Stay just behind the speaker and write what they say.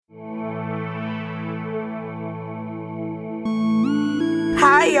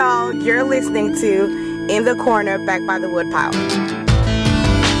Hi, y'all. You're listening to In the Corner, back by the woodpile.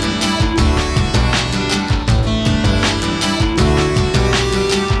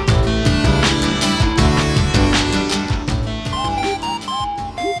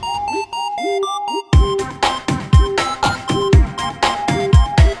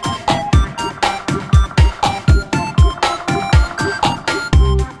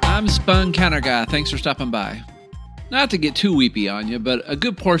 I'm Spun Counter Guy. Thanks for stopping by. Not to get too weepy on you, but a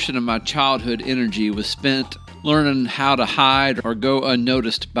good portion of my childhood energy was spent learning how to hide or go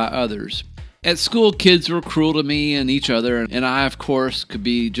unnoticed by others. At school, kids were cruel to me and each other, and I, of course, could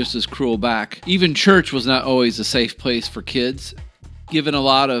be just as cruel back. Even church was not always a safe place for kids. Given a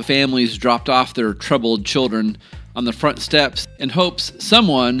lot of families dropped off their troubled children on the front steps in hopes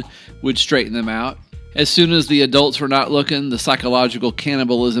someone would straighten them out. As soon as the adults were not looking, the psychological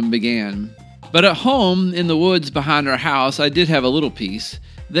cannibalism began. But at home, in the woods behind our house, I did have a little peace.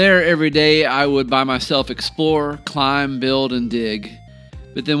 There, every day, I would by myself explore, climb, build, and dig.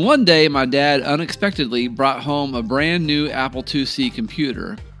 But then one day, my dad unexpectedly brought home a brand new Apple IIc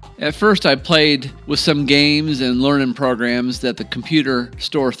computer. At first, I played with some games and learning programs that the computer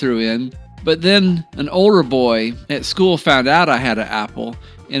store threw in. But then, an older boy at school found out I had an Apple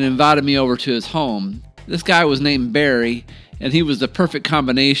and invited me over to his home. This guy was named Barry, and he was the perfect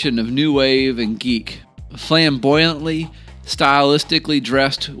combination of new wave and geek. Flamboyantly, stylistically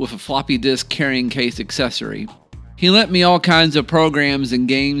dressed with a floppy disk carrying case accessory. He lent me all kinds of programs and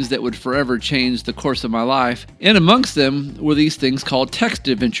games that would forever change the course of my life, and amongst them were these things called text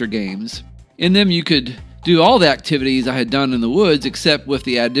adventure games. In them you could do all the activities I had done in the woods, except with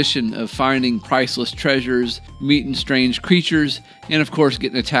the addition of finding priceless treasures, meeting strange creatures, and of course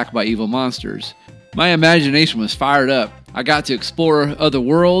getting attacked by evil monsters. My imagination was fired up. I got to explore other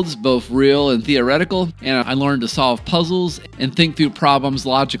worlds, both real and theoretical, and I learned to solve puzzles and think through problems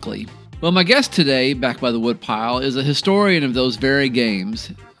logically. Well, my guest today, back by the woodpile, is a historian of those very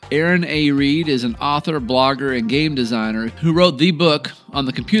games. Aaron A. Reed is an author, blogger, and game designer who wrote the book on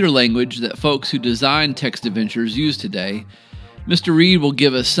the computer language that folks who design text adventures use today. Mr. Reed will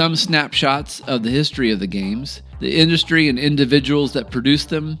give us some snapshots of the history of the games, the industry and individuals that produce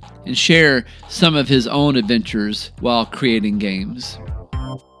them, and share some of his own adventures while creating games.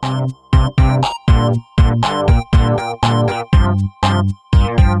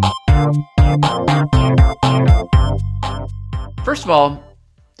 First of all,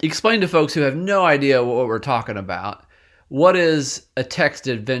 explain to folks who have no idea what we're talking about. What is a text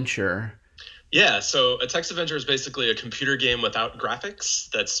adventure? Yeah, so a text adventure is basically a computer game without graphics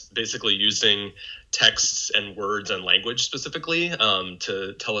that's basically using texts and words and language specifically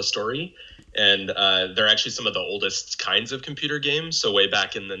to tell a story. And they're actually some of the oldest kinds of computer games. So way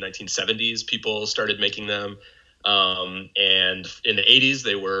back in the 1970s, people started making them. And in the 80s,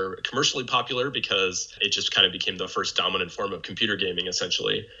 they were commercially popular because it just kind of became the first dominant form of computer gaming,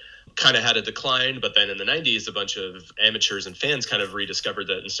 essentially. Kind of had a decline, but then in the 90s, a bunch of amateurs and fans kind of rediscovered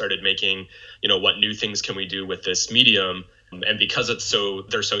that and started making, what new things can we do with this medium? And because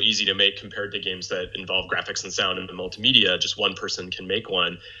they're so easy to make compared to games that involve graphics and sound and multimedia, just one person can make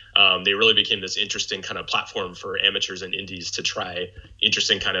one. They really became this interesting kind of platform for amateurs and indies to try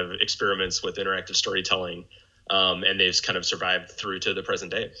interesting kind of experiments with interactive storytelling. And they've kind of survived through to the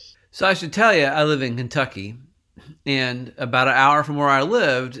present day. So I should tell you, I live in Kentucky. And about an hour from where I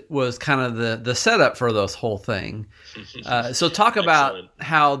lived was kind of the setup for this whole thing. So talk about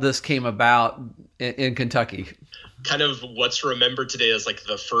how this came about in Kentucky. Kind of what's remembered today as like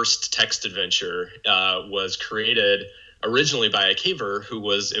the first text adventure was created originally by a caver who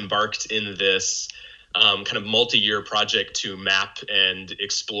was embarked in this kind of multi-year project to map and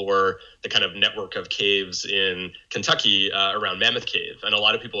explore the kind of network of caves in Kentucky around Mammoth Cave. And a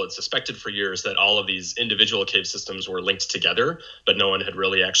lot of people had suspected for years that all of these individual cave systems were linked together, but no one had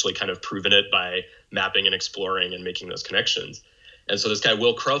really actually kind of proven it by mapping and exploring and making those connections. And so this guy,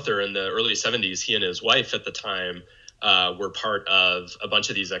 Will Crowther, in the early 70s, he and his wife at the time were part of a bunch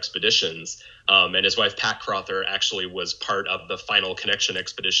of these expeditions. And his wife, Pat Crowther, actually was part of the final connection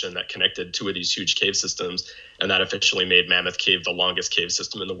expedition that connected two of these huge cave systems. And that officially made Mammoth Cave the longest cave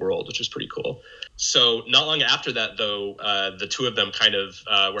system in the world, which was pretty cool. So not long after that, though, the two of them kind of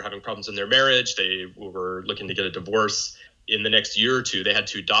were having problems in their marriage. They were looking to get a divorce. In the next year or two, they had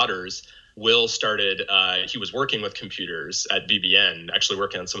two daughters. Will started, he was working with computers at BBN, actually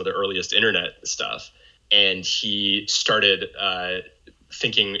working on some of the earliest internet stuff. And he started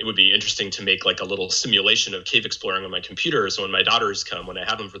thinking it would be interesting to make like a little simulation of cave exploring on my computer. So when my daughters come, when I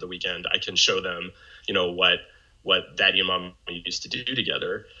have them for the weekend, I can show them, what what Daddy and Mommy used to do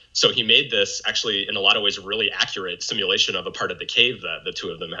together. So he made this actually, in a lot of ways, really accurate simulation of a part of the cave that the two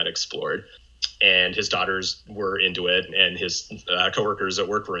of them had explored. And his daughters were into it, and his coworkers at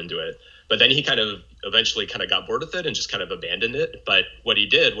work were into it. But then he kind of eventually kind of got bored with it and just kind of abandoned it. But what he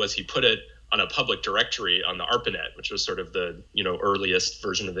did was he put it on a public directory on the ARPANET, which was sort of the earliest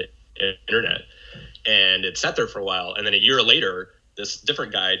version of the internet. And it sat there for a while. And then a year later, this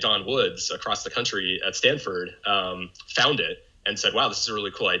different guy, Don Woods, across the country at Stanford, found it and said, wow, this is a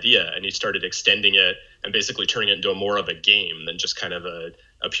really cool idea. And he started extending it and basically turning it into more of a game than just kind of a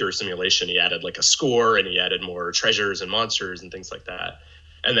pure simulation. He added like a score, and he added more treasures and monsters and things like that.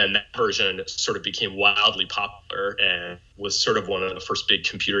 And then that version sort of became wildly popular and was sort of one of the first big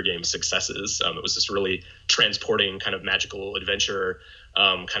computer game successes. It was this really transporting kind of magical adventure,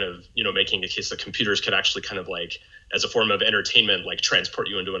 making a case that computers could actually kind of like, as a form of entertainment, like transport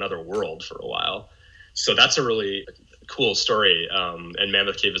you into another world for a while. So that's a really cool story. And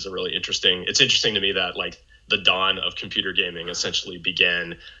Mammoth Cave is it's interesting to me that like the dawn of computer gaming essentially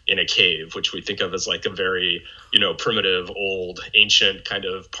began in a cave, which we think of as like a very, primitive, old, ancient kind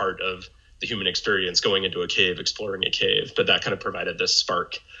of part of the human experience, going into a cave, exploring a cave. But that kind of provided this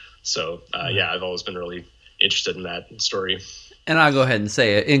spark. So, I've always been really interested in that story. And I'll go ahead and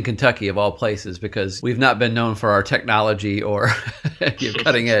say it, in Kentucky, of all places, because we've not been known for our technology or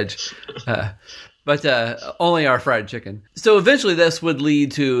cutting edge. But only our fried chicken. So eventually this would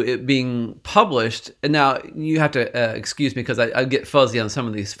lead to it being published. And now you have to excuse me because I get fuzzy on some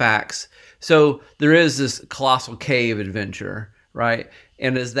of these facts. So there is this Colossal Cave adventure, right?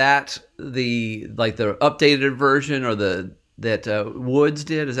 And is that the updated version or that Woods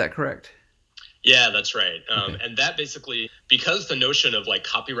did? Is that correct? Yeah, that's right. Okay. And that basically, because the notion of like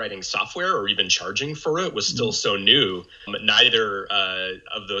copywriting software or even charging for it was still so new, neither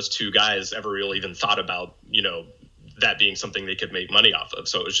of those two guys ever really even thought about, that being something they could make money off of.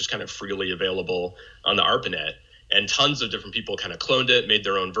 So it was just kind of freely available on the ARPANET. And tons of different people kind of cloned it, made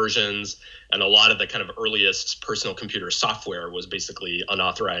their own versions. And a lot of the kind of earliest personal computer software was basically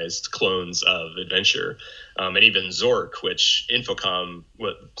unauthorized clones of Adventure. And even Zork, which Infocom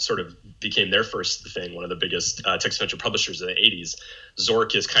sort of became their first thing, one of the biggest text adventure publishers of the 80s.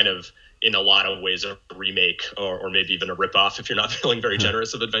 Zork is kind of, in a lot of ways, a remake or maybe even a ripoff if you're not feeling very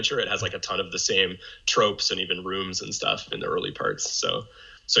generous of Adventure. It has like a ton of the same tropes and even rooms and stuff in the early parts.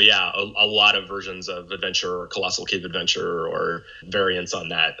 So yeah, a lot of versions of Adventure or Colossal Cave Adventure or variants on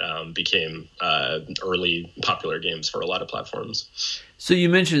that became early popular games for a lot of platforms. So you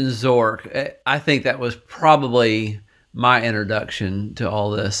mentioned Zork. I think that was probably my introduction to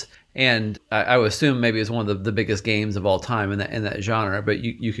all this. And I would assume maybe it's one of the biggest games of all time in that genre, but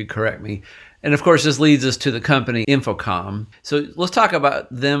you could correct me. And of course, this leads us to the company Infocom. So let's talk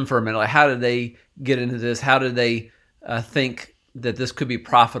about them for a minute. Like, how did they get into this? How did they think that this could be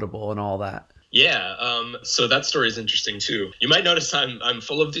profitable and all that? Yeah, so that story is interesting too. You might notice I'm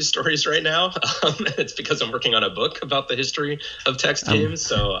full of these stories right now. It's because I'm working on a book about the history of text games,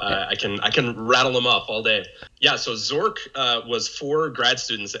 so I can rattle them off all day. Yeah, so Zork was 4 grad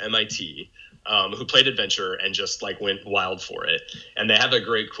students at MIT who played Adventure and just like went wild for it. And they have a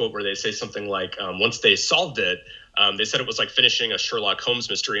great quote where they say something like, once they solved it, they said it was like finishing a Sherlock Holmes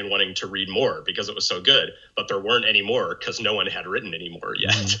mystery and wanting to read more because it was so good, but there weren't any more because no one had written any more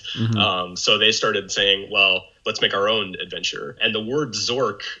yet. Mm-hmm. So they started saying, well, let's make our own adventure. And the word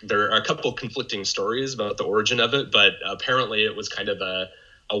Zork, there are a couple conflicting stories about the origin of it, but apparently it was kind of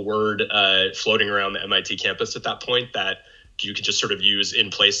a word floating around the MIT campus at that point that you could just sort of use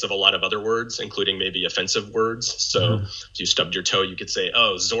in place of a lot of other words, including maybe offensive words. So if you stubbed your toe, you could say,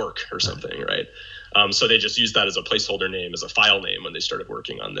 oh, Zork or something, right? So they just used that as a placeholder name, as a file name when they started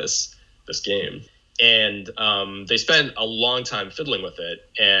working on this game. And they spent a long time fiddling with it.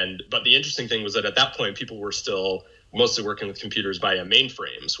 But the interesting thing was that at that point, people were still mostly working with computers via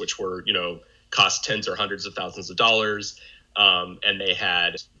mainframes, which were, cost tens or hundreds of thousands of dollars. And they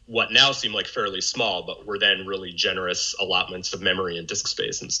had what now seem like fairly small, but were then really generous allotments of memory and disk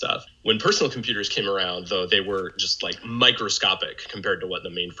space and stuff. When personal computers came around, though, they were just like microscopic compared to what the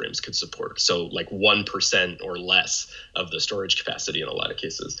mainframes could support. So like 1% or less of the storage capacity in a lot of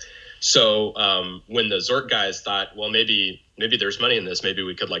cases. So when the Zork guys thought, well, maybe there's money in this, maybe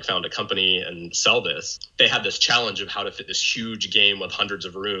we could like found a company and sell this, they had this challenge of how to fit this huge game with hundreds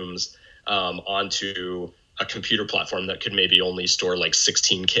of rooms onto a computer platform that could maybe only store like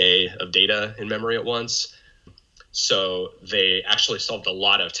 16K of data in memory at once. So they actually solved a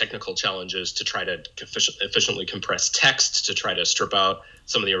lot of technical challenges to try to efficiently compress text, to try to strip out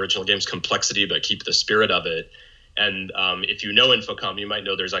some of the original game's complexity, but keep the spirit of it. And if you know Infocom, you might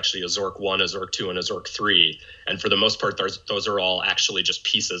know there's actually a Zork 1, a Zork 2, and a Zork 3. And for the most part, those are all actually just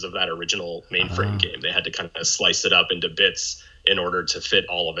pieces of that original mainframe game. They had to kind of slice it up into bits in order to fit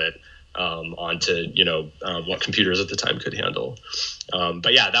all of it onto, what computers at the time could handle.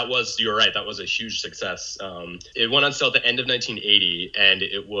 But yeah, you're right, that was a huge success. It went on sale at the end of 1980, and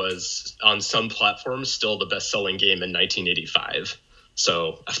it was on some platforms still the best-selling game in 1985.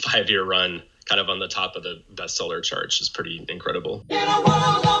 So a 5-year run kind of on the top of the bestseller charts is pretty incredible. In a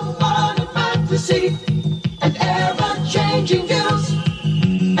world of fun and fantasy and ever-changing views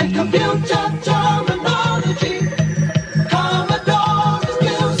and computer terminology, Commodore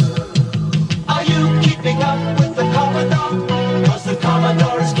reviews. Are you keeping up with the Commodore? 'Cause the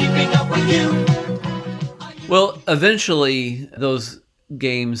Commodore is keeping up with you. Well, eventually those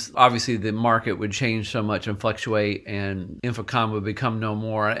games, obviously the market would change so much and fluctuate, and Infocom would become no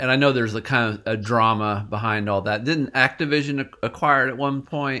more. And I know there's a kind of a drama behind all that. Didn't Activision acquire it at one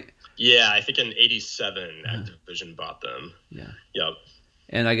point? Yeah, I think in 87, Activision bought them. Yeah. Yep.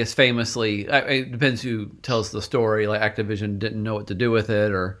 And I guess famously, it depends who tells the story, like Activision didn't know what to do with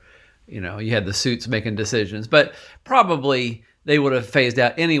it, or, you had the suits making decisions. But probably they would have phased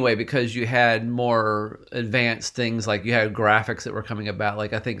out anyway because you had more advanced things, like you had graphics that were coming about.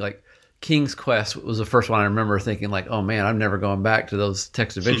 Like I think like King's Quest was the first one I remember thinking like, oh man, I'm never going back to those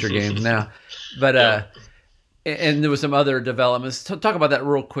text adventure games now. But and there was some other developments. Talk about that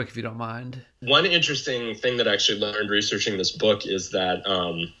real quick if you don't mind. One interesting thing that I actually learned researching this book is that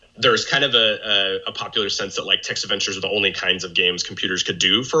there's kind of a popular sense that like text adventures are the only kinds of games computers could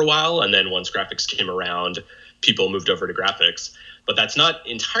do for a while, and then once graphics came around, people moved over to graphics. But that's not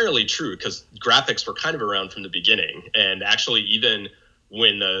entirely true, because graphics were kind of around from the beginning. And actually, even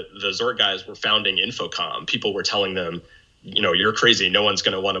when the Zork guys were founding Infocom, people were telling them, you're crazy. No one's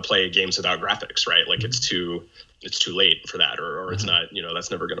going to want to play games without graphics, right? Like it's too late for that, or it's not, that's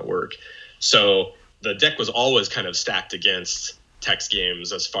never going to work. So the deck was always kind of stacked against text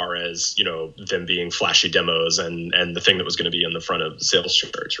games as far as, them being flashy demos and the thing that was going to be in the front of the sales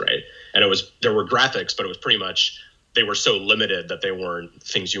charts, right? And there were graphics, but it was pretty much, they were so limited that they weren't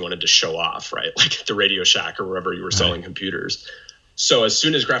things you wanted to show off, right? Like the Radio Shack or wherever you were selling computers. So as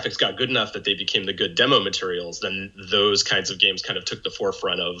soon as graphics got good enough that they became the good demo materials, then those kinds of games kind of took the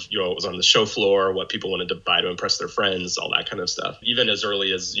forefront of, what was on the show floor, what people wanted to buy to impress their friends, all that kind of stuff. Even as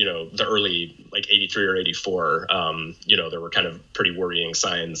early as, the early, like 83 or 84, there were kind of pretty worrying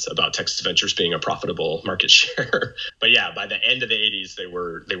signs about text adventures being a profitable market share. But yeah, by the end of the 80s, they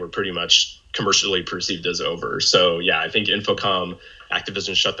were pretty much commercially perceived as over. So yeah, I think Infocom,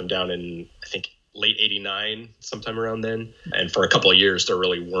 Activision shut them down in, I think, late 89, sometime around then. And for a couple of years, there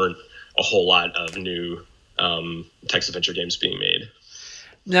really weren't a whole lot of new text adventure games being made.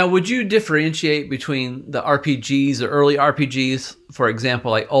 Now, would you differentiate between the RPGs, the early RPGs, for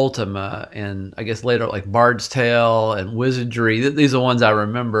example, like Ultima, and I guess later like Bard's Tale and Wizardry? These are the ones I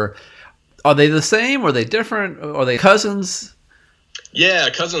remember. Are they the same? Are they different? Are they cousins? Yeah,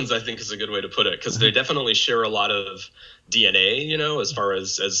 cousins, I think, is a good way to put it, because they definitely share a lot of DNA, as far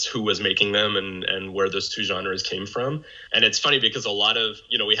as who was making them and where those two genres came from. And it's funny because a lot of,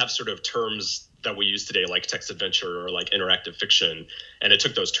 we have sort of terms that we use today, like text adventure or like interactive fiction, and it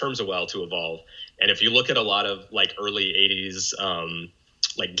took those terms a while to evolve. And if you look at a lot of like early 80s,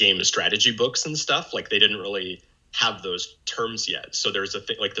 like game strategy books and stuff, like they didn't really have those terms yet. So there's a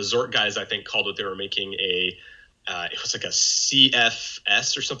thing, like the Zork guys, I think, called what they were making it was like a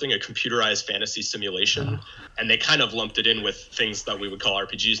CFS or something, a computerized fantasy simulation. And they kind of lumped it in with things that we would call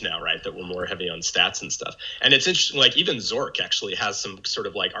RPGs now, right? That were more heavy on stats and stuff. And it's interesting, like even Zork actually has some sort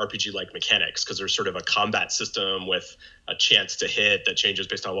of like RPG-like mechanics, because there's sort of a combat system with a chance to hit that changes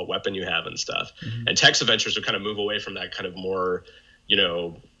based on what weapon you have and stuff. Mm-hmm. And text adventures would kind of move away from that kind of more,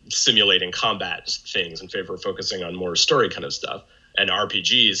 simulating combat things in favor of focusing on more story kind of stuff. And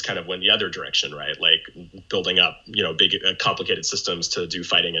RPGs kind of went the other direction, right? Like building up, big, complicated systems to do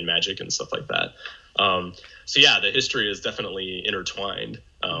fighting and magic and stuff like that. So yeah, the history is definitely intertwined.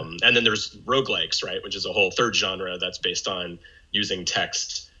 And then there's roguelikes, right? Which is a whole third genre that's based on using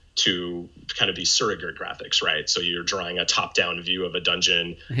text to kind of be surrogate graphics, right? So you're drawing a top-down view of a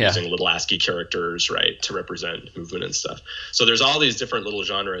dungeon using little ASCII characters, right, to represent movement and stuff. So there's all these different little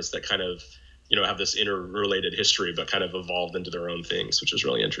genres that kind of have this interrelated history, but kind of evolved into their own things, which is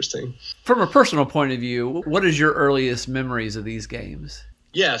really interesting. From a personal point of view, what is your earliest memories of these games?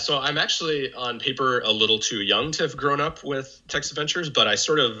 Yeah, so I'm actually on paper a little too young to have grown up with text adventures, but I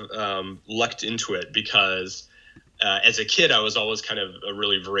sort of lucked into it because as a kid, I was always kind of a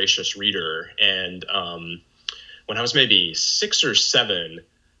really voracious reader. And when I was maybe 6 or 7,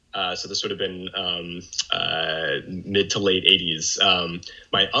 So this would have been mid to late 80s.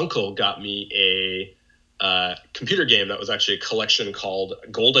 My uncle got me a computer game that was actually a collection called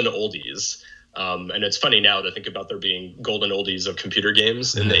Golden Oldies. And it's funny now to think about there being golden oldies of computer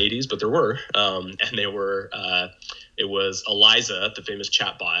games in the 80s, but there were. And they were, it was Eliza, the famous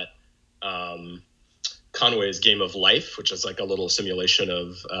chatbot, Conway's Game of Life, which is like a little simulation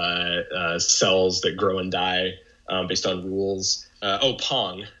of cells that grow and die based on rules.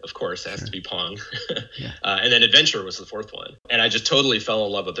 Pong, of course, it has to be Pong. Yeah. And then Adventure was the fourth one. And I just totally fell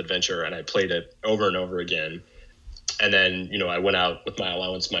in love with Adventure, and I played it over and over again. And then, I went out with my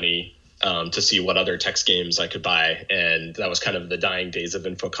allowance money to see what other text games I could buy. And that was kind of the dying days of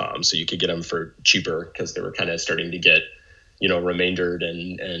Infocom. So you could get them for cheaper because they were kind of starting to get, remaindered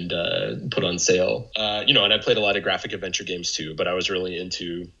and put on sale. And I played a lot of graphic adventure games too, but I was really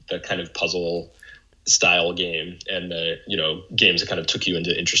into the kind of puzzle style game and the, games that kind of took you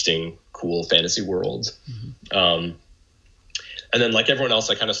into interesting, cool fantasy worlds. Mm-hmm. And then like everyone else,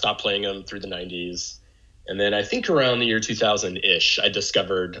 I kind of stopped playing them through the 90s. And then I think around the year 2000-ish, I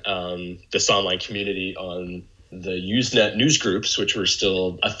discovered this online community on the Usenet news groups, which were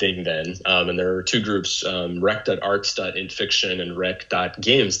still a thing then. And there were two groups, rec.arts.intfiction and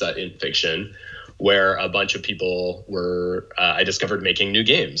rec.games.intfiction, where a bunch of people were, I discovered, making new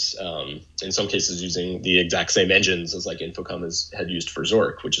games, in some cases using the exact same engines as like Infocom had used for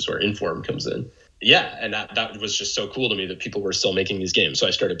Zork, which is where Inform comes in. Yeah, and that was just so cool to me that people were still making these games. So I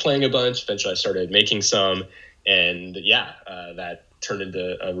started playing a bunch. Eventually I started making some. And that turned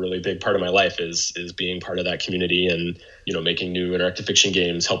into a really big part of my life is being part of that community and, making new interactive fiction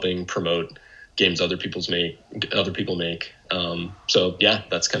games, helping promote games other people make. So yeah,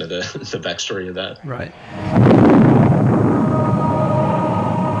 that's kind of the backstory of that. Right.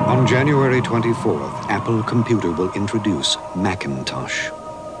 On January 24th, Apple Computer will introduce Macintosh.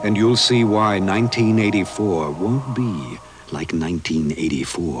 And you'll see why 1984 won't be like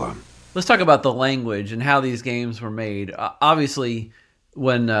 1984. Let's talk about the language and how these games were made. Obviously,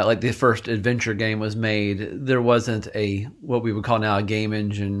 when like the first adventure game was made, there wasn't what we would call now a game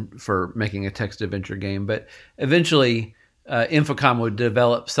engine for making a text adventure game. But eventually, Infocom would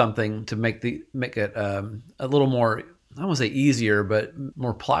develop something to make it a little more, I don't want to say easier, but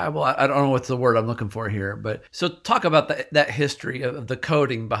more pliable. I don't know what's the word I'm looking for here. But so talk about that history of the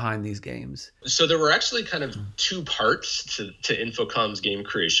coding behind these games. So there were actually kind of two parts to Infocom's game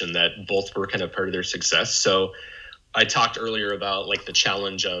creation that both were kind of part of their success. So I talked earlier about like the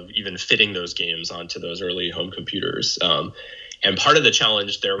challenge of even fitting those games onto those early home computers. And part of the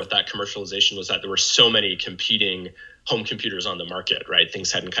challenge there with that commercialization was that there were so many competing home computers on the market, right?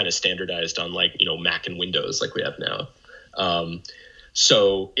 Things hadn't kind of standardized on like, Mac and Windows like we have now.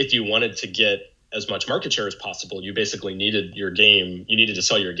 So if you wanted to get as much market share as possible, you basically needed to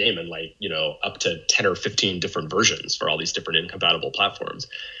sell your game in like, up to 10 or 15 different versions for all these different incompatible platforms.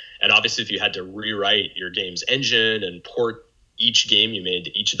 And obviously if you had to rewrite your game's engine and port each game you made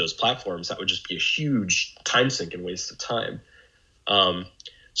to each of those platforms, that would just be a huge time sink and waste of time.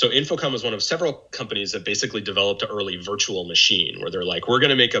 So Infocom was one of several companies that basically developed an early virtual machine where they're like, we're going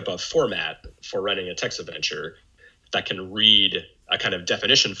to make up a format for running a text adventure that can read a kind of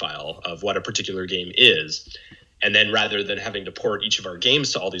definition file of what a particular game is. And then rather than having to port each of our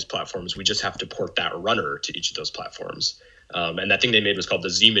games to all these platforms, we just have to port that runner to each of those platforms. And that thing they made was called the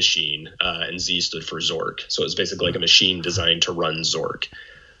Z Machine, and Z stood for Zork. So it was basically like a machine designed to run Zork.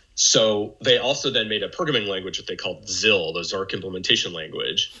 So they also then made a programming language that they called ZIL, the Zork implementation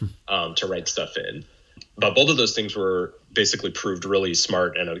language, to write stuff in. But both of those things were basically proved really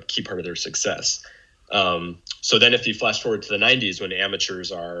smart and a key part of their success. So then if you flash forward to the 90s when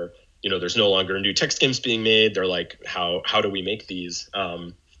amateurs are, there's no longer new text games being made. They're like, how do we make these?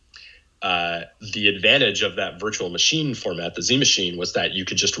 The advantage of that virtual machine format, the Z Machine, was that you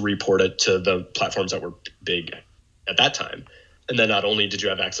could just report it to the platforms that were big at that time. And then not only did you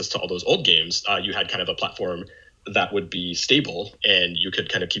have access to all those old games, you had kind of a platform that would be stable and you could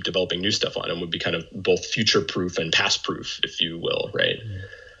kind of keep developing new stuff on and would be kind of both future proof and past proof, if you will, right? Mm-hmm.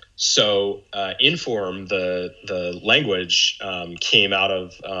 So Inform, the language, came out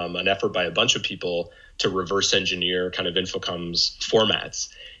of an effort by a bunch of people to reverse engineer kind of Infocom's formats.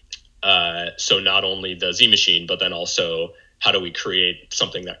 So not only the Z Machine, but then also how do we create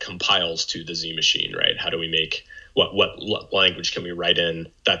something that compiles to the Z Machine, right? How do we make what language can we write in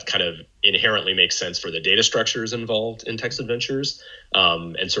that kind of inherently makes sense for the data structures involved in text adventures,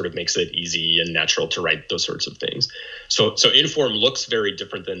 and sort of makes it easy and natural to write those sorts of things. So Inform looks very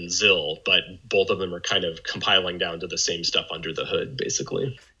different than ZIL, but both of them are kind of compiling down to the same stuff under the hood,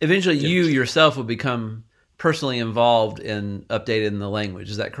 basically. Eventually, you yourself would become personally involved in updating the language.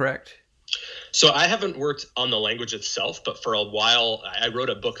 Is that correct? So I haven't worked on the language itself, but for a while I wrote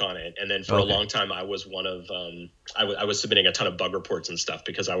a book on it, and then for a long time I was one of I was submitting a ton of bug reports and stuff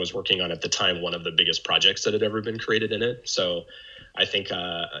because I was working on at the time one of the biggest projects that had ever been created in it. So I think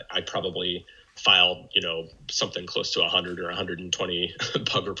I probably filed something close to 100 or 120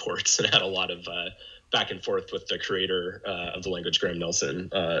 bug reports and had a lot of back and forth with the creator of the language, Graham Nelson,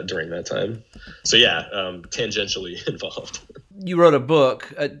 during that time. So yeah, tangentially involved. You wrote a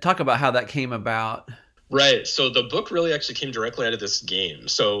book. Talk about how that came about. Right. So the book really actually came directly out of this game.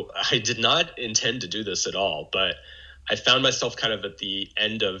 So I did not intend to do this at all, but I found myself kind of at the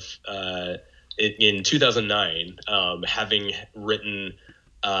end of in 2009, having written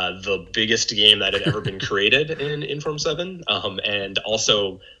the biggest game that had ever been created in Inform 7, and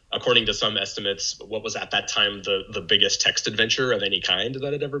also, according to some estimates, what was at that time the biggest text adventure of any kind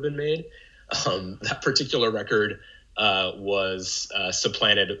that had ever been made. That particular record was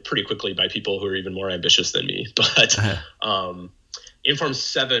supplanted pretty quickly by people who are even more ambitious than me. But Inform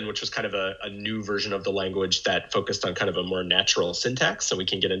 7, which was kind of a new version of the language that focused on kind of a more natural syntax, so we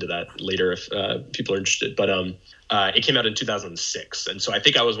can get into that later if people are interested. But it came out in 2006, and so I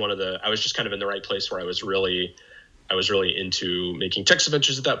think I was I was just kind of in the right place where I was really into making text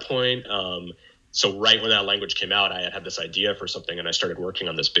adventures at that point. So right when that language came out, I had this idea for something, and I started working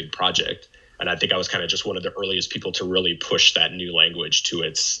on this big project. And I think I was kind of just one of the earliest people to really push that new language to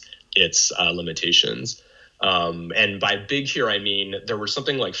its limitations. And by big here, I mean, there were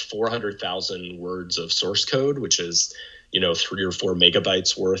something like 400,000 words of source code, which is, 3 or 4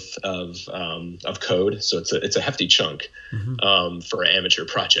 megabytes worth of code. So it's a hefty chunk for an amateur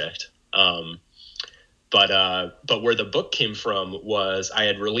project. But where the book came from was I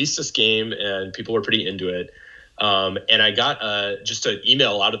had released this game and people were pretty into it. And I got just an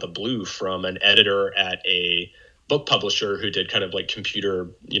email out of the blue from an editor at a book publisher who did kind of like computer,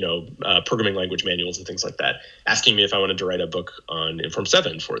 programming language manuals and things like that, asking me if I wanted to write a book on Inform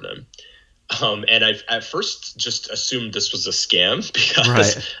 7 for them. And I at first just assumed this was a scam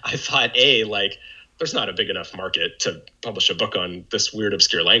because I thought, there's not a big enough market to publish a book on this weird,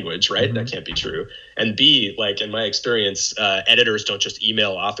 obscure language, right? Mm-hmm. That can't be true. And B, in my experience, editors don't just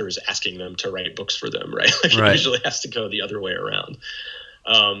email authors asking them to write books for them, right? It usually has to go the other way around.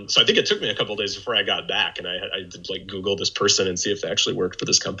 So I think it took me a couple of days before I got back, and I did Google this person and see if they actually worked for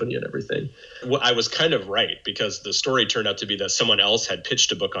this company and everything. Well, I was kind of right, because the story turned out to be that someone else had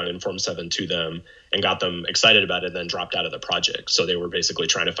pitched a book on Inform 7 to them and got them excited about it and then dropped out of the project. So they were basically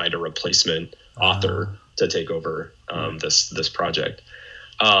trying to find a replacement author to take over this project.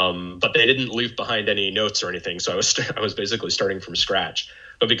 But they didn't leave behind any notes or anything. So I was basically starting from scratch.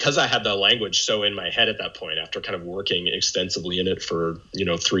 But because I had the language so in my head at that point, after kind of working extensively in it for,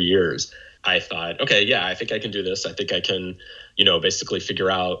 3 years, I thought, okay, yeah, I think I can do this. I think I can, basically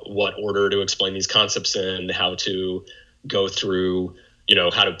figure out what order to explain these concepts in, how to go through,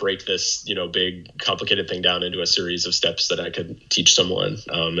 how to break this, big complicated thing down into a series of steps that I could teach someone.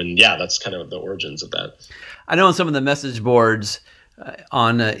 And yeah, that's kind of the origins of that. I know on some of the message boards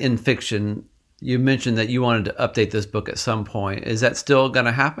on In Fiction, you mentioned that you wanted to update this book at some point. Is that still going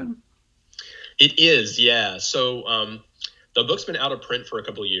to happen? It is, yeah. So the book's been out of print for a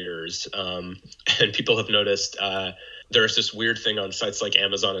couple of years, and people have noticed there's this weird thing on sites like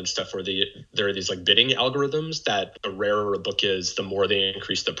Amazon and stuff where there are these bidding algorithms that the rarer a book is, the more they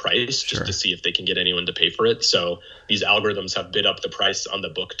increase the price just to see if they can get anyone to pay for it. So these algorithms have bid up the price on the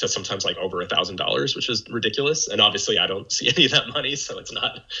book to sometimes over $1,000, which is ridiculous. And obviously I don't see any of that money, so it's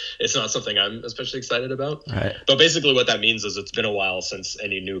not something I'm especially excited about. Right. But basically what that means is it's been a while since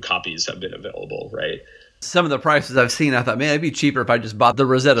any new copies have been available, right? Some of the prices I've seen, I thought, man, it'd be cheaper if I just bought the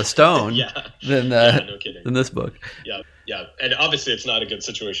Rosetta Stone than this book. Yeah. And obviously it's not a good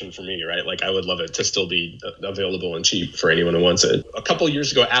situation for me, right? I would love it to still be available and cheap for anyone who wants it. A couple of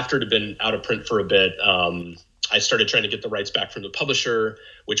years ago, after it had been out of print for a bit, I started trying to get the rights back from the publisher,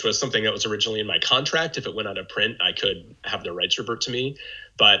 which was something that was originally in my contract. If it went out of print, I could have the rights revert to me.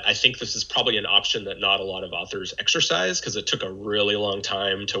 But I think this is probably an option that not a lot of authors exercise, because it took a really long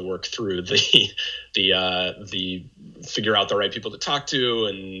time to work through the figure out the right people to talk to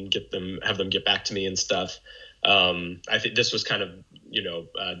and have them get back to me and stuff. I think this was kind of,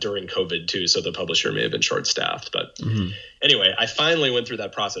 during COVID too, so the publisher may have been short-staffed. But anyway, I finally went through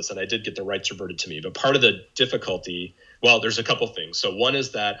that process and I did get the rights reverted to me. But part of the difficulty, there's a couple things. So one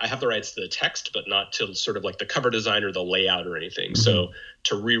is that I have the rights to the text, but not to sort of the cover design or the layout or anything. So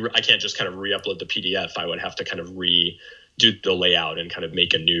I can't just kind of re-upload the PDF. I would have to kind of redo the layout and kind of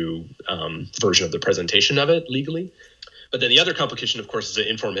make a new version of the presentation of it legally. But then the other complication, of course, is that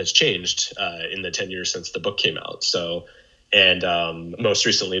Inform has changed in the 10 years since the book came out. So, and most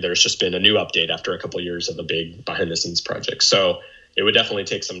recently, there's just been a new update after a couple of years of a big behind-the-scenes project. So it would definitely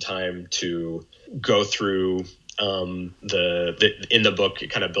take some time to go through in the book.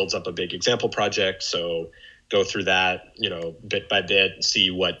 It kind of builds up a big example project. So go through that, bit by bit,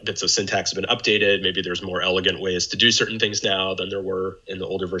 see what bits of syntax have been updated. Maybe there's more elegant ways to do certain things now than there were in the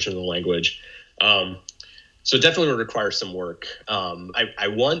older version of the language. So it definitely would require some work. I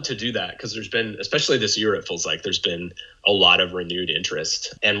want to do that because there's been, especially this year, it feels like there's been a lot of renewed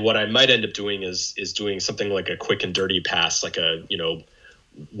interest. And what I might end up doing is doing something like a quick and dirty pass, like a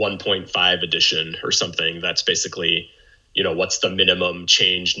 1.5 edition or something. That's basically, what's the minimum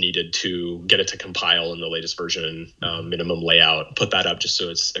change needed to get it to compile in the latest version, minimum layout, put that up just so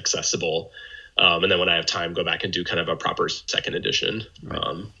it's accessible. And then when I have time, go back and do kind of a proper second edition.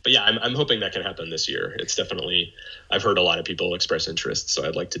 Right. But yeah, I'm hoping that can happen this year. It's definitely, I've heard a lot of people express interest, so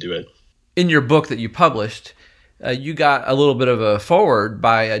I'd like to do it. In your book that you published, you got a little bit of a foreword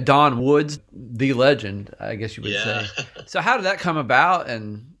by Don Woods, the legend, I guess you would say. So how did that come about?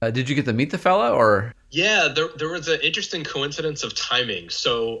 And did you get to meet the fella or? Yeah, there was an interesting coincidence of timing.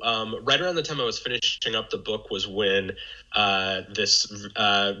 So right around the time I was finishing up the book was when this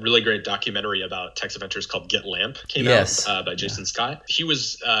really great documentary about text adventures called Get Lamp came out by Jason Scott. He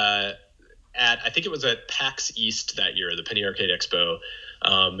was I think it was at PAX East that year, the Penny Arcade Expo.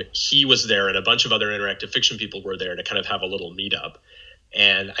 He was there and a bunch of other interactive fiction people were there to kind of have a little meetup.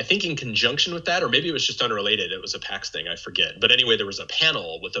 And I think in conjunction with that, or maybe it was just unrelated, it was a PAX thing, I forget. But anyway, there was a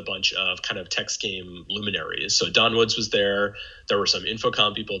panel with a bunch of kind of text game luminaries. So Don Woods was there. There were some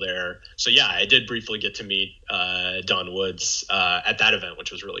Infocom people there. So yeah, I did briefly get to meet Don Woods at that event,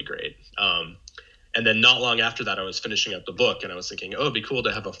 which was really great. And then not long after that, I was finishing up the book and I was thinking, oh, it'd be cool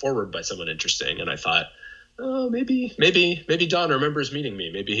to have a foreword by someone interesting. And I thought, oh, maybe Don remembers meeting me.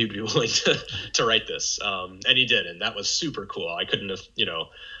 Maybe he'd be willing to write this. And he did. And that was super cool. I couldn't have,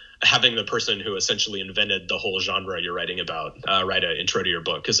 having the person who essentially invented the whole genre you're writing about, write an intro to your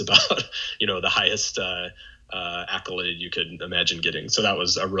book is about, the highest accolade you could imagine getting. So that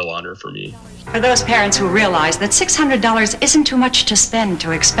was a real honor for me. For those parents who realize that $600 isn't too much to spend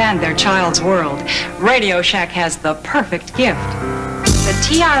to expand their child's world, Radio Shack has the perfect gift. The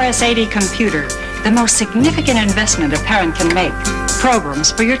TRS-80 computer, the most significant investment a parent can make.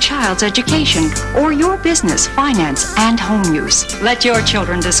 Programs for your child's education or your business, finance, and home use. Let your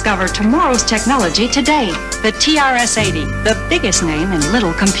children discover tomorrow's technology today. The TRS-80, the biggest name in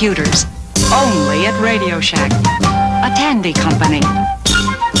little computers. Only at Radio Shack, a Tandy company.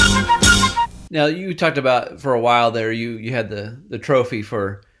 Now, you talked about for a while there, you had the trophy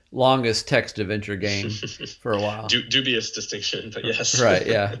for longest text adventure game for a while. Dubious distinction, but yes. Right,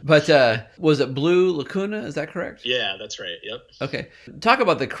 yeah. But was it Blue Lacuna? Is that correct? Yeah, that's right. Yep. Okay. Talk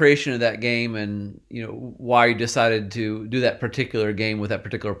about the creation of that game and why you decided to do that particular game with that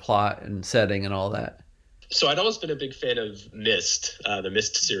particular plot and setting and all that. So I'd always been a big fan of Myst, the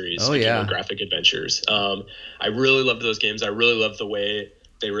Myst series, graphic adventures. I really loved those games. I really loved the way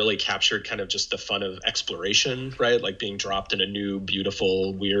they really captured kind of just the fun of exploration, right? Like being dropped in a new,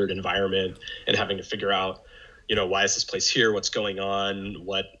 beautiful, weird environment and having to figure out, why is this place here? What's going on?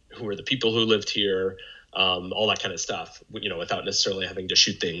 Who are the people who lived here? All that kind of stuff, without necessarily having to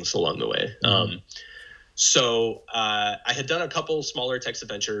shoot things along the way. Mm-hmm. So I had done a couple smaller text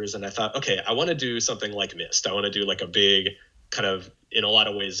adventures and I thought, okay, I want to do something like Myst. I want to do like a big kind of, in a lot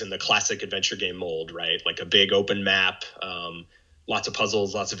of ways, in the classic adventure game mold, right? Like a big open map, lots of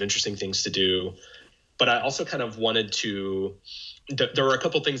puzzles, lots of interesting things to do. But I also kind of wanted to, there were a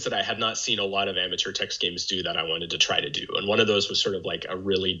couple things that I had not seen a lot of amateur text games do that I wanted to try to do. And one of those was sort of like a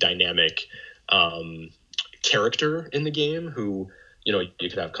really dynamic character in the game who, you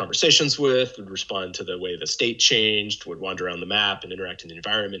could have conversations with, would respond to the way the state changed, would wander around the map and interact in the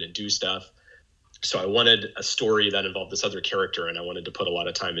environment and do stuff. So I wanted a story that involved this other character, and I wanted to put a lot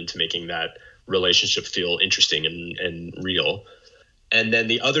of time into making that relationship feel interesting and real. And then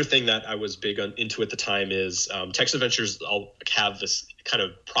the other thing that I was big into at the time is text adventures all have this kind of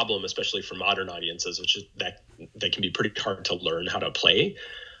problem, especially for modern audiences, which is that they can be pretty hard to learn how to play.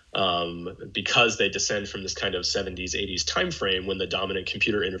 Because they descend from this kind of 70s, 80s time frame when the dominant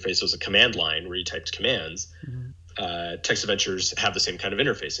computer interface was a command line where you typed commands. Mm-hmm. Text adventures have the same kind of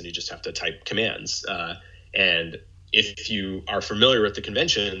interface, and you just have to type commands. And if you are familiar with the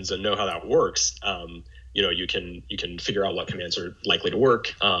conventions and know how that works, you can figure out what commands are likely to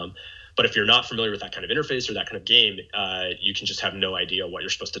work. But if you're not familiar with that kind of interface or that kind of game, you can just have no idea what you're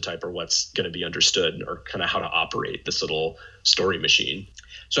supposed to type or what's going to be understood or kind of how to operate this little story machine.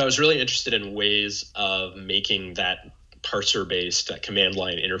 So I was really interested in ways of making that parser-based, that command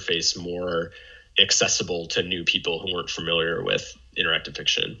line interface more accessible to new people who weren't familiar with interactive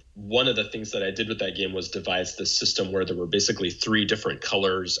fiction. One of the things that I did with that game was devise this system where there were basically 3 different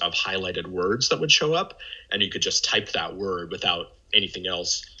colors of highlighted words that would show up, and you could just type that word without anything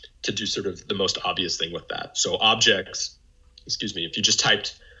else to do sort of the most obvious thing with that. So objects, if you just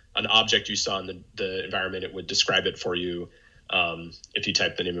typed an object you saw in the environment, it would describe it for you. If you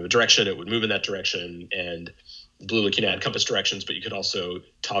typed the name of a direction, it would move in that direction. And Blue Lacuna had compass directions, but you could also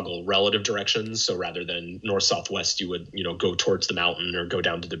toggle relative directions. So rather than north, southwest, you would, go towards the mountain or go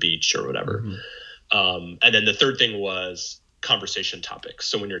down to the beach or whatever. Mm-hmm. And then the third thing was conversation topics.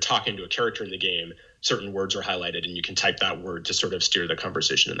 So when you're talking to a character in the game, certain words are highlighted and you can type that word to sort of steer the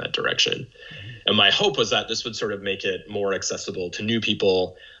conversation in that direction. Mm-hmm. And my hope was that this would sort of make it more accessible to new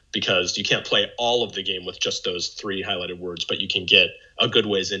people, because you can't play all of the game with just those 3 highlighted words, but you can get a good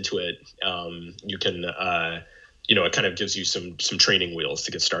ways into it. You can, it kind of gives you some training wheels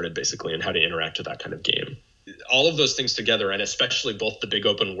to get started, basically, in how to interact with that kind of game. All of those things together, and especially both the big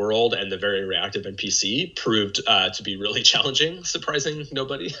open world and the very reactive NPC, proved to be really challenging, surprising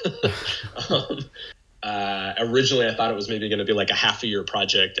nobody. Originally, I thought it was maybe going to be like a half a year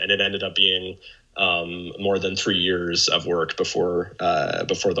project, and it ended up being more than 3 years of work before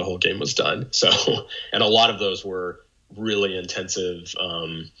the whole game was done. So, and a lot of those were really intensive.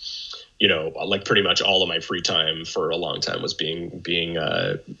 Like pretty much all of my free time for a long time was being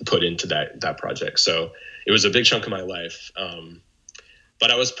put into that project. So it was a big chunk of my life.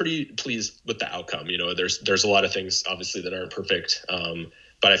 But I was pretty pleased with the outcome. There's a lot of things obviously that aren't perfect.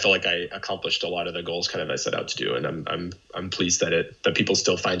 But I feel like I accomplished a lot of the goals kind of I set out to do, and I'm pleased that people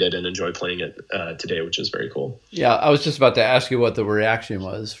still find it and enjoy playing it today, which is very cool. Yeah, I was just about to ask you what the reaction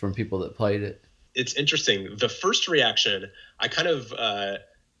was from people that played it. It's interesting. The first reaction, I kind of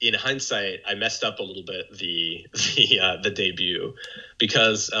in hindsight, I messed up a little bit the debut,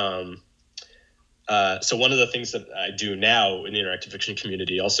 because so one of the things that I do now in the interactive fiction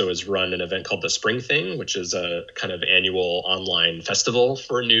community also is run an event called the Spring Thing, which is a kind of annual online festival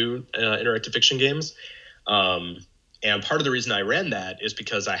for new interactive fiction games. And part of the reason I ran that is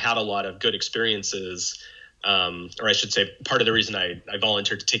because I had a lot of good experiences, or I should say part of the reason I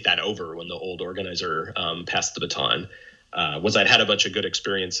volunteered to take that over when the old organizer passed the baton, was I'd had a bunch of good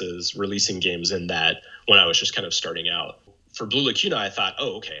experiences releasing games in that when I was just kind of starting out. For Blue Lacuna, I thought,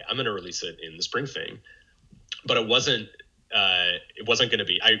 okay, I'm going to release it in the Spring Thing, but it wasn't going to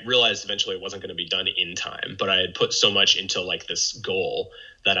be. I realized eventually it wasn't going to be done in time, but I had put so much into like this goal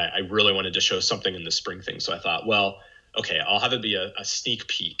that I really wanted to show something in the Spring Thing. So I thought, well, okay, I'll have it be a sneak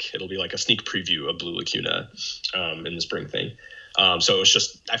peek. It'll be like a sneak preview of Blue Lacuna in the Spring Thing. So it was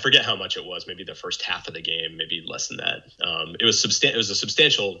just, I forget how much it was, maybe the first half of the game, maybe less than that. It was a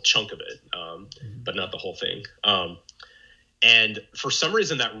substantial chunk of it, but not the whole thing. And for some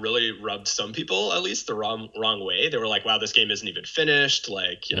reason that really rubbed some people, at least, the wrong way. They were like, wow, this game isn't even finished.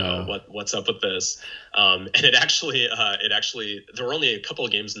 Like, what's up with this? And it actually, there were only a couple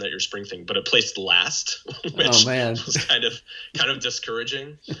of games in that year's Spring Thing, but it placed last, which was kind of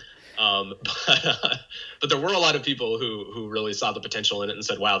discouraging. But there were a lot of people who really saw the potential in it and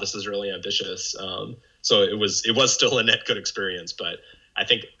said, wow, this is really ambitious. So it was still a net good experience, but I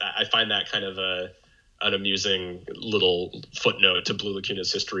think I find that kind of an amusing little footnote to Blue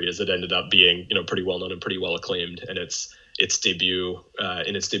Lacuna's history, as it ended up being, pretty well known and pretty well acclaimed. And its debut,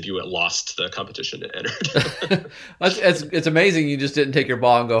 it lost the competition it entered. It's amazing you just didn't take your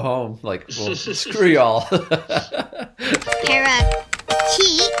ball and go home. Like, well, screw y'all.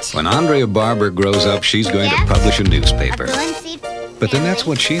 When Andrea Barber grows up, she's going to publish a newspaper. But then that's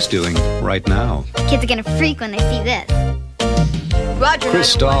what she's doing right now. Kids are gonna freak when they see this. Roger.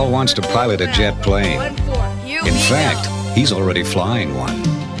 Chris Stahl wants to pilot a jet plane. In fact, he's already flying one.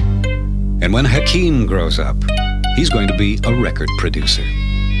 And when Hakeem grows up, he's going to be a record producer.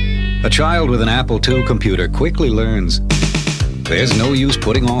 A child with an Apple II computer quickly learns there's no use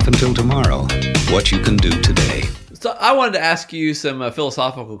putting off until tomorrow what you can do today. So I wanted to ask you some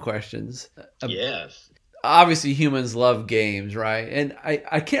philosophical questions. Yeah. Obviously, humans love games, right? And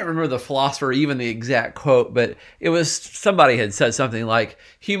I can't remember the philosopher, even the exact quote, but it was somebody had said something like,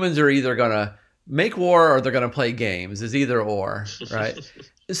 humans are either going to make war or they're going to play games. It's either or, right?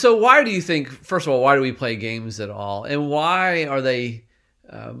 So why do you think, first of all, why do we play games at all? And why are they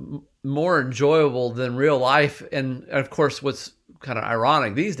more enjoyable than real life? And of course, what's kind of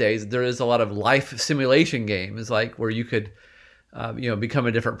ironic these days, there is a lot of life simulation games, like where you could become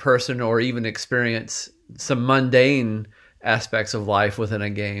a different person or even experience some mundane aspects of life within a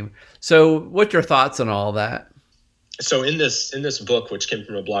game. So what's your thoughts on all that? So in this book, which came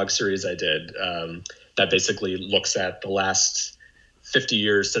from a blog series I did, that basically looks at the last 50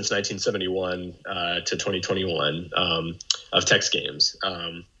 years since 1971 to 2021 of text games.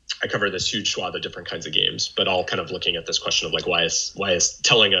 I cover this huge swath of different kinds of games, but all kind of looking at this question of like, why is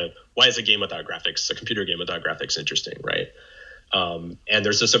a game without graphics, a computer game without graphics, interesting, right? And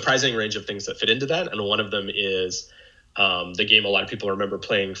there's a surprising range of things that fit into that, and one of them is the game a lot of people remember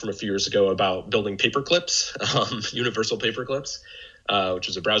playing from a few years ago about building paper clips, universal paper clips, which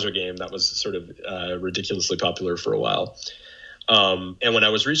was a browser game that was sort of ridiculously popular for a while. And when I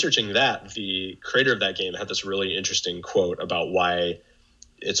was researching that, the creator of that game had this really interesting quote about why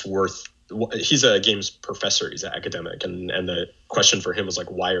it's worth. He's a games professor, he's an academic, and the question for him was like,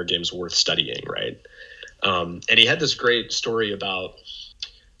 why are games worth studying, right? And he had this great story about,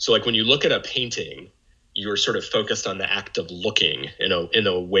 so like when you look at a painting, you're sort of focused on the act of looking in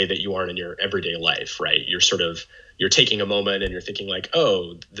a way that you aren't in your everyday life, right? You're taking a moment and you're thinking like,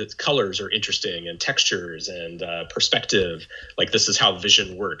 oh, the colors are interesting and textures and perspective. Like this is how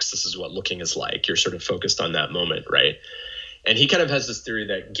vision works. This is what looking is like. You're sort of focused on that moment, right? And he kind of has this theory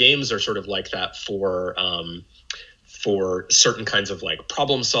that games are sort of like that for certain kinds of like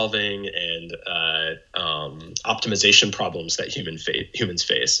problem solving and optimization problems that humans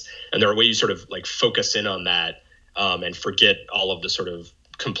face. And there are ways you sort of like focus in on that and forget all of the sort of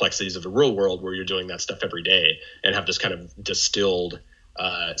complexities of the real world where you're doing that stuff every day and have this kind of distilled,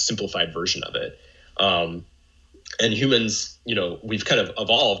 simplified version of it. And humans, we've kind of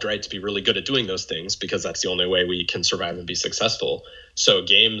evolved, right, to be really good at doing those things because that's the only way we can survive and be successful. So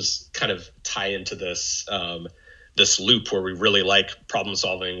games kind of tie into this loop where we really like problem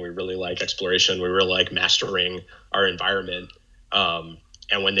solving, we really like exploration, we really like mastering our environment.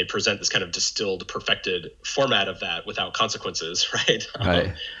 And when they present this kind of distilled, perfected format of that without consequences, right?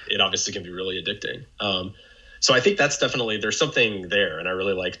 It obviously can be really addicting. So I think that's definitely, there's something there. And I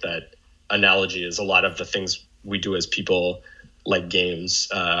really like that analogy is a lot of the things we do as people like games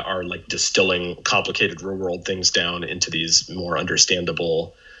are like distilling complicated real world things down into these more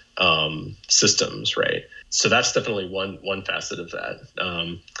understandable systems, right? So that's definitely one facet of that.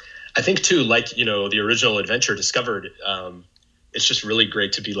 I think too, like, the original adventure discovered, it's just really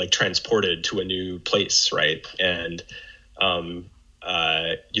great to be like transported to a new place, right? And,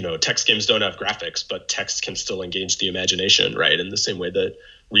 text games don't have graphics, but text can still engage the imagination, right? In the same way that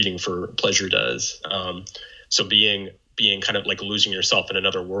reading for pleasure does. So being kind of like losing yourself in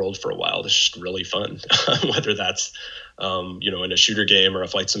another world for a while is just really fun, whether that's, in a shooter game or a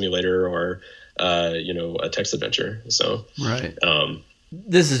flight simulator or, a text adventure. So, right.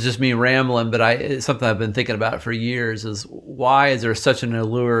 This is just me rambling, but it's something I've been thinking about for years is why is there such an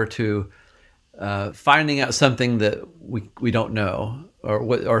allure to finding out something that we don't know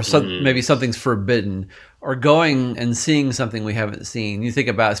or maybe something's forbidden or going and seeing something we haven't seen. You think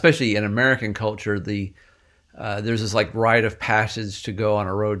about, especially in American culture, there's this like rite of passage to go on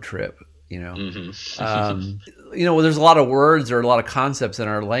a road trip, there's a lot of words or a lot of concepts in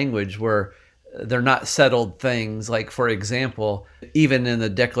our language where they're not settled things. Like, for example, even in the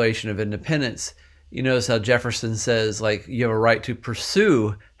Declaration of Independence, you notice how Jefferson says, like, you have a right to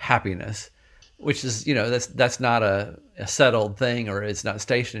pursue happiness, which is, that's not a settled thing, or it's not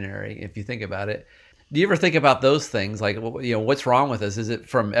stationary if you think about it. Do you ever think about those things? Like, what's wrong with us? Is it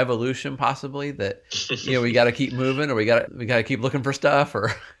from evolution possibly that, we got to keep moving, or we got to keep looking for stuff,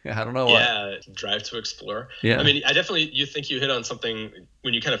 or I don't know. Yeah. Drive to explore. Yeah. I mean, you think you hit on something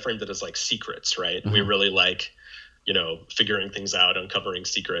when you kind of framed it as like secrets, right? Mm-hmm. We really like, figuring things out, uncovering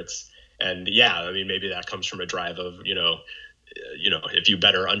secrets. And yeah, I mean, maybe that comes from a drive of, if you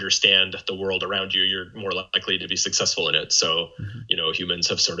better understand the world around you, you're more likely to be successful in it. So, humans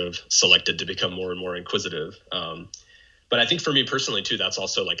have sort of selected to become more and more inquisitive. But I think for me personally too, that's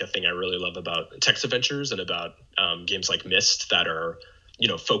also like a thing I really love about text adventures and about games like Myst that are,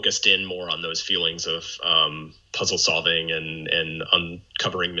 focused in more on those feelings of puzzle solving and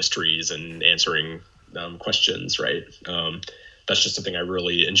uncovering mysteries and answering questions, right? That's just something I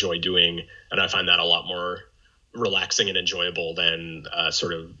really enjoy doing. And I find that a lot more relaxing and enjoyable than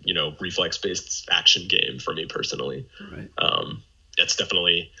sort of, reflex-based action game for me personally. Right. It's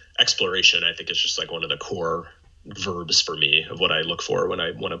definitely exploration. I think it's just like one of the core verbs for me of what I look for when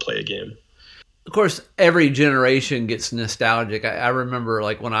I want to play a game. Of course, every generation gets nostalgic. I remember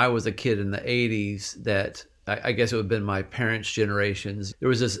like when I was a kid in the 80s that I guess it would have been my parents' generations. There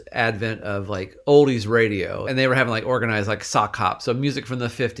was this advent of like oldies radio, and they were having like organized like sock hops, so music from the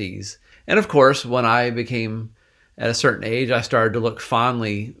 50s. And of course, when I became at a certain age, I started to look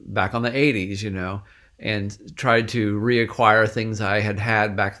fondly back on the 80s, and tried to reacquire things I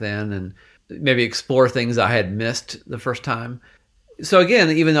had back then and maybe explore things I had missed the first time. So again,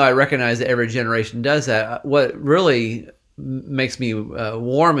 even though I recognize that every generation does that, what really makes me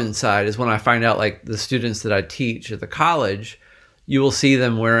warm inside is when I find out, like, the students that I teach at the college, you will see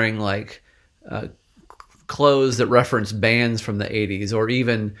them wearing like clothes that reference bands from the 80s, or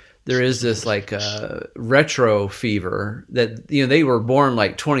even there is this like retro fever that, you know, they were born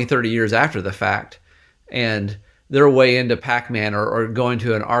like 20, 30 years after the fact, and they're way into Pac-Man or going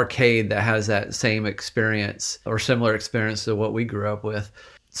to an arcade that has that same experience or similar experience to what we grew up with.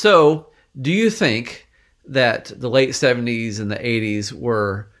 So do you think that the late 70s and the 80s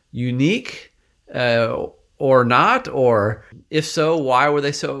were unique or not? Or if so, why were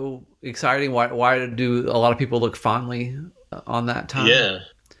they so exciting? Why do a lot of people look fondly on that time?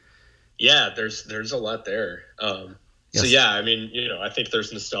 Yeah, there's a lot there. Yes. So yeah, I mean, you know, I think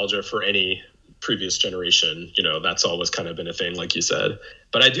there's nostalgia for any previous generation. You know, that's always kind of been a thing, like you said.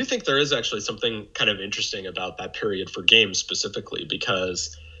 But I do think there is actually something kind of interesting about that period for games specifically,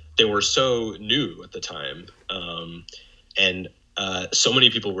 because they were so new at the time. And so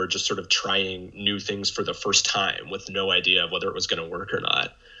many people were just sort of trying new things for the first time with no idea of whether it was going to work or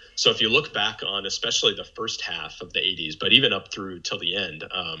not. So if you look back on especially the first half of the 80s, but even up through till the end,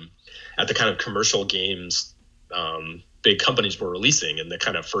 at the kind of commercial games big companies were releasing in the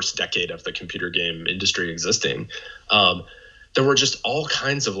kind of first decade of the computer game industry existing, there were just all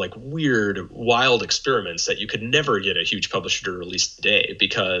kinds of like weird, wild experiments that you could never get a huge publisher to release today,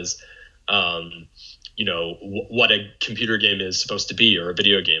 because you know, what a computer game is supposed to be, or a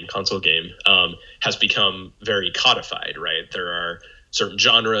video game, console game, has become very codified, right? There are certain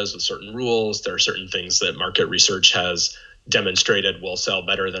genres with certain rules. There are certain things that market research has demonstrated will sell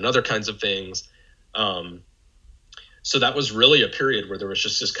better than other kinds of things. So that was really a period where there was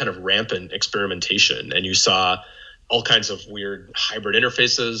just this kind of rampant experimentation, and you saw all kinds of weird hybrid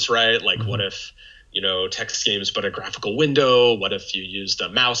interfaces, right? Like, what if, you know, text games but a graphical window? What if you used a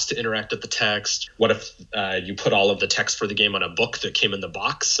mouse to interact with the text? What if you put all of the text for the game on a book that came in the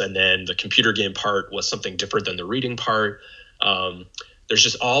box, and then the computer game part was something different than the reading part? There's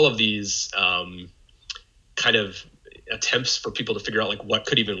just all of these kind of attempts for people to figure out like what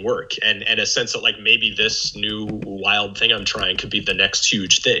could even work, and a sense that like maybe this new wild thing I'm trying could be the next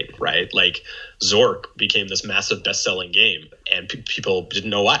huge thing, right? Like Zork became this massive best-selling game, and people didn't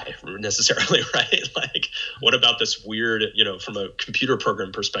know why necessarily, right? Like, what about this weird, you know, from a computer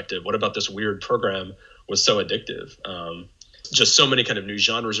program perspective, what about this weird program was so addictive? Just so many kind of new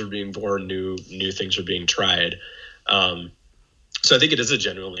genres are being born, new things are being tried. So I think it is a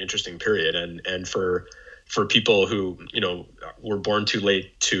genuinely interesting period, and for people who, you know, were born too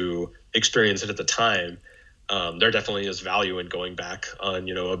late to experience it at the time, there definitely is value in going back on,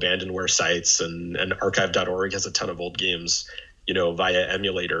 you know, abandonware sites, and archive.org has a ton of old games, you know, via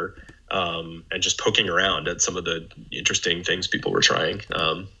emulator, and just poking around at some of the interesting things people were trying,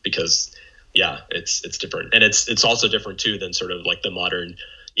 because yeah, it's different. And it's also different too than sort of like the modern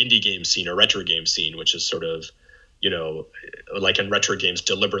indie game scene or retro game scene, which is sort of, you know, like in retro games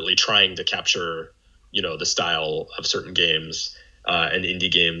deliberately trying to capture, you know, the style of certain games, and indie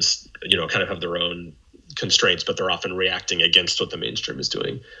games, you know, kind of have their own constraints, but they're often reacting against what the mainstream is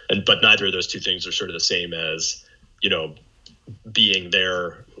doing. But neither of those two things are sort of the same as, you know, being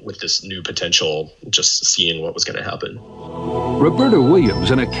there with this new potential, just seeing what was going to happen. Roberta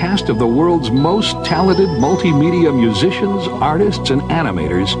Williams and a cast of the world's most talented multimedia musicians, artists, and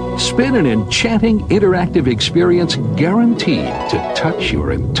animators spin an enchanting interactive experience guaranteed to touch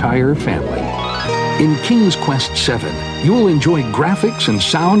your entire family. In King's Quest VII, you'll enjoy graphics and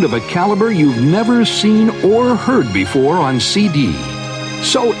sound of a caliber you've never seen or heard before on CD.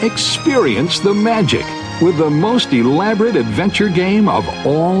 So experience the magic with the most elaborate adventure game of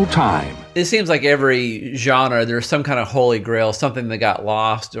all time. It seems like every genre, there's some kind of holy grail, something that got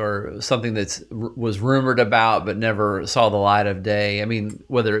lost or something that was rumored about but never saw the light of day. I mean,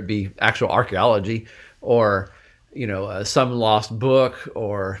 whether it be actual archaeology or, you know, some lost book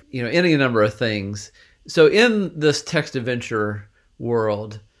or, you know, any number of things. So in this text adventure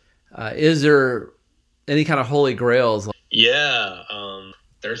world, is there any kind of holy grails? Yeah,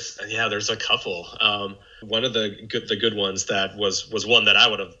 there's a couple. One of the good ones that was one that I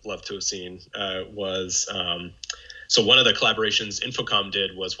would have loved to have seen was so one of the collaborations Infocom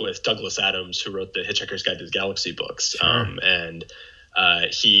did was with Douglas Adams, who wrote the Hitchhiker's Guide to the Galaxy books. Sure. And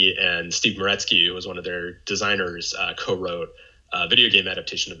he and Steve Meretsky, who was one of their designers, co-wrote video game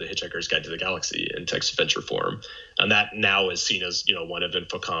adaptation of The Hitchhiker's Guide to the Galaxy in text adventure form. And that now is seen as, one of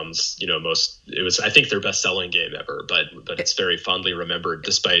Infocom's, I think their best selling game ever, but it's very fondly remembered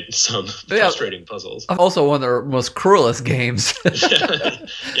despite some frustrating puzzles. Also one of their most cruelest games.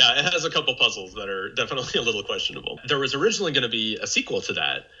 Yeah, it has a couple puzzles that are definitely a little questionable. There was originally going to be a sequel to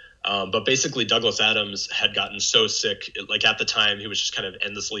that. But basically Douglas Adams had gotten so sick, like at the time he was just kind of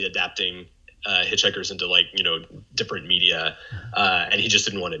endlessly adapting Hitchhikers into different media, and he just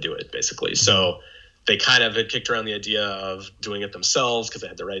didn't want to do it basically. So they kind of had kicked around the idea of doing it themselves because they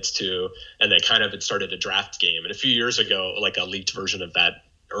had the rights to, and they kind of had started a draft game. And a few years ago, like a leaked version of that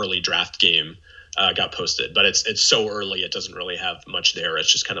early draft game got posted, but it's so early it doesn't really have much there.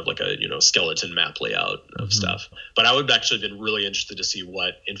 It's just kind of like a skeleton map layout of stuff. But I would have actually been really interested to see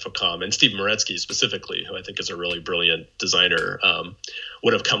what Infocom and Steve Moretsky specifically, who I think is a really brilliant designer,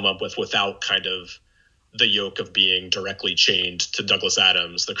 would have come up with without kind of the yoke of being directly chained to Douglas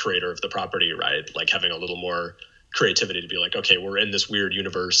Adams, the creator of the property, right? Like having a little more creativity to be like, okay, we're in this weird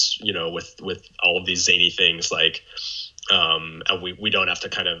universe, with all of these zany things, like. And we don't have to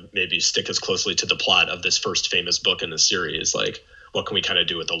kind of maybe stick as closely to the plot of this first famous book in the series. Like, what can we kind of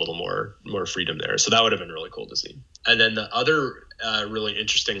do with a little more freedom there? So that would have been really cool to see. And then the other really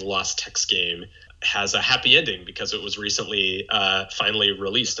interesting Lost Text game has a happy ending because it was recently finally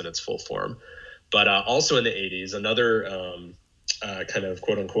released in its full form. But also in the 80s, another kind of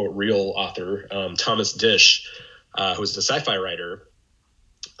quote unquote real author, Thomas Disch, who was a sci-fi writer,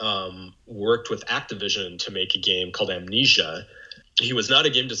 worked with Activision to make a game called Amnesia. He was not a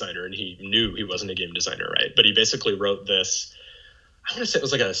game designer, and he knew he wasn't a game designer, right? But he basically wrote this, I want to say it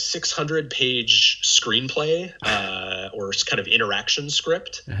was like a 600-page screenplay or kind of interaction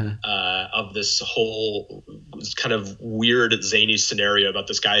script of this whole kind of weird, zany scenario about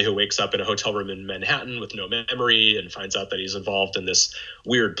this guy who wakes up in a hotel room in Manhattan with no memory and finds out that he's involved in this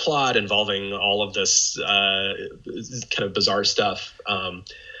weird plot involving all of this kind of bizarre stuff.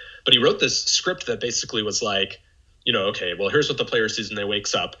 But he wrote this script that basically was like, okay, well, here's what the player sees when they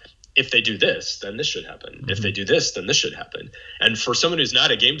wakes up. If they do this, then this should happen. Mm-hmm. If they do this, then this should happen. And for someone who's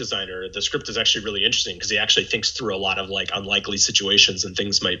not a game designer, the script is actually really interesting because he actually thinks through a lot of like unlikely situations and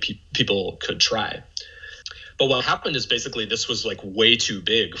things people could try. But what happened is basically this was like way too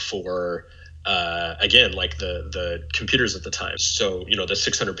big for, again, like the computers at the time. So, the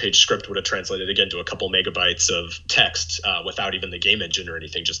 600-page script would have translated again to a couple megabytes of text without even the game engine or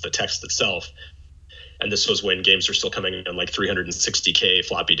anything, just the text itself. And this was when games were still coming in like 360K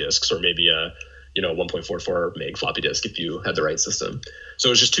floppy disks, or maybe a 1.44 meg floppy disk if you had the right system. So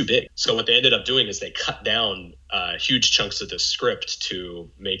it was just too big. So what they ended up doing is they cut down huge chunks of this script to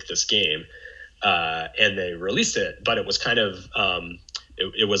make this game, and they released it. But it was kind of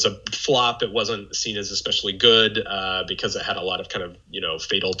it was a flop. It wasn't seen as especially good because it had a lot of kind of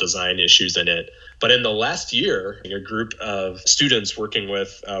fatal design issues in it. But in the last year, a group of students working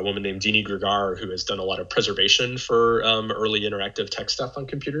with a woman named Dini Gregar, who has done a lot of preservation for early interactive tech stuff on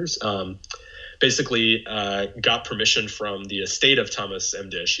computers, basically got permission from the estate of Thomas M.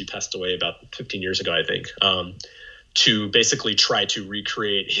 Disch. He passed away about 15 years ago, I think, to basically try to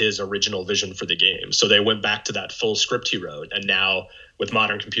recreate his original vision for the game. So they went back to that full script he wrote. And now with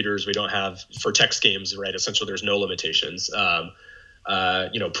modern computers, we don't have, for text games, right, essentially there's no limitations. Put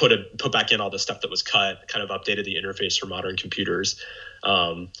back in all the stuff that was cut, kind of updated the interface for modern computers.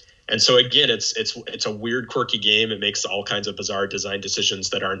 And so again, it's a weird, quirky game. It makes all kinds of bizarre design decisions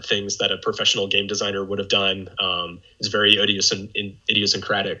that aren't things that a professional game designer would have done. It's very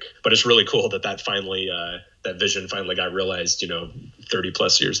idiosyncratic, but it's really cool that finally that vision finally got realized, 30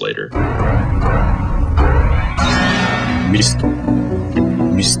 plus years later. Mist.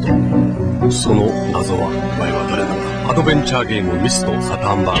 その謎は前は誰なのか。アドベンチャーゲームミストサタ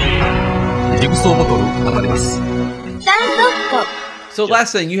ーンバーンジグソーバトル語ります。So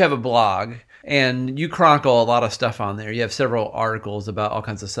last thing, you have a blog, and you chronicle a lot of stuff on there. You have several articles about all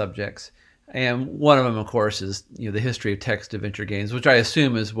kinds of subjects. And one of them, of course, is the history of text adventure games, which I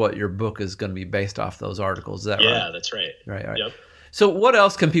assume is what your book is going to be based off those articles. Is that right? Yeah, that's right. Right. Yep. So what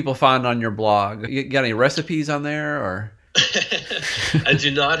else can people find on your blog? You got any recipes on there, or? I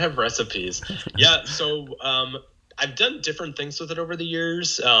do not have recipes. Yeah, so I've done different things with it over the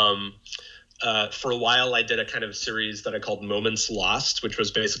years. For a while, I did a kind of series that I called Moments Lost, which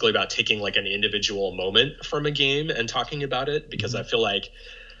was basically about taking like an individual moment from a game and talking about it, because I feel like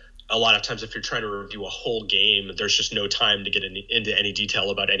a lot of times if you're trying to review a whole game, there's just no time to get into any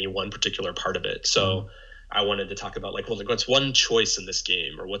detail about any one particular part of it. So I wanted to talk about what's one choice in this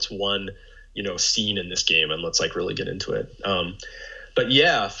game, or what's one scene in this game, and let's really get into it. But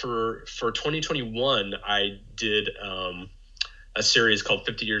yeah, for 2021, I did a series called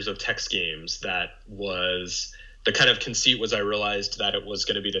 50 Years of Text Games. That was the kind of conceit was I realized that it was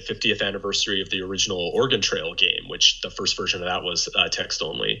going to be the 50th anniversary of the original Oregon Trail game, which the first version of that was text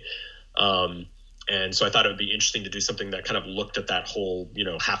only. And so I thought it would be interesting to do something that kind of looked at that whole,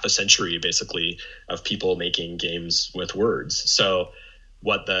 half a century basically of people making games with words. So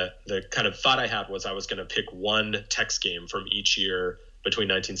what the kind of thought I had was I was going to pick one text game from each year between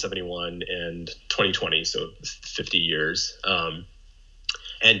 1971 and 2020, so 50 years,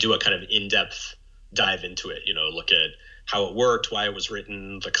 and do a kind of in-depth dive into it, look at how it worked, why it was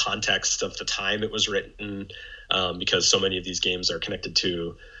written, the context of the time it was written, because so many of these games are connected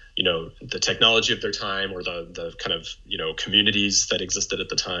to, the technology of their time or the kind of, communities that existed at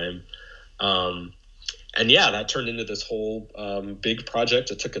the time. And yeah, that turned into this whole big project.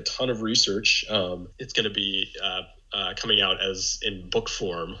 It took a ton of research. It's going to be coming out as in book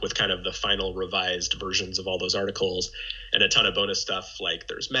form with kind of the final revised versions of all those articles and a ton of bonus stuff. Like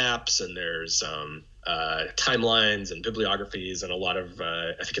there's maps and there's timelines and bibliographies and a lot of,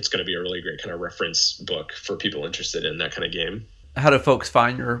 I think it's going to be a really great kind of reference book for people interested in that kind of game. How do folks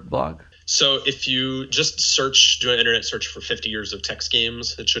find your blog? So if you just do an internet search for 50 Years of Text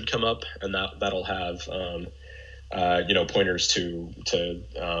Games, it should come up, and that'll have pointers to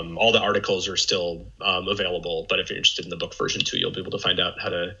all the articles are still available. But if you're interested in the book version too, you'll be able to find out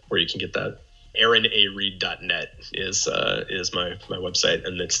where you can get that. AaronAreed.net is my website,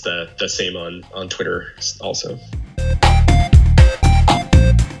 and it's the same on Twitter also.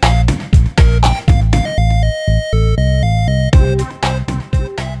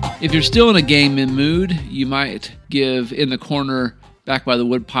 If you're still in a gaming mood, you might give In the Corner Back by the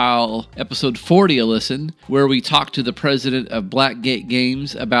Woodpile episode 40 a listen, where we talk to the president of Blackgate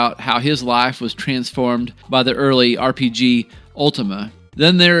Games about how his life was transformed by the early RPG Ultima.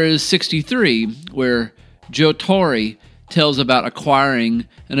 Then there is 63, where Joe Torre tells about acquiring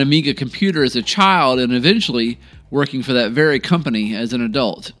an Amiga computer as a child and eventually working for that very company as an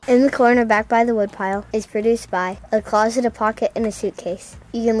adult. In the Corner Back by the Woodpile is produced by A Closet, a Pocket, and a Suitcase.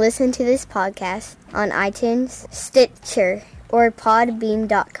 You can listen to this podcast on iTunes, Stitcher, or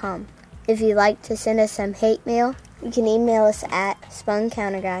podbean.com. If you'd like to send us some hate mail, you can email us at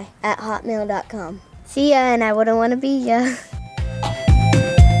spuncounterguy@hotmail.com. See ya, and I wouldn't want to be ya.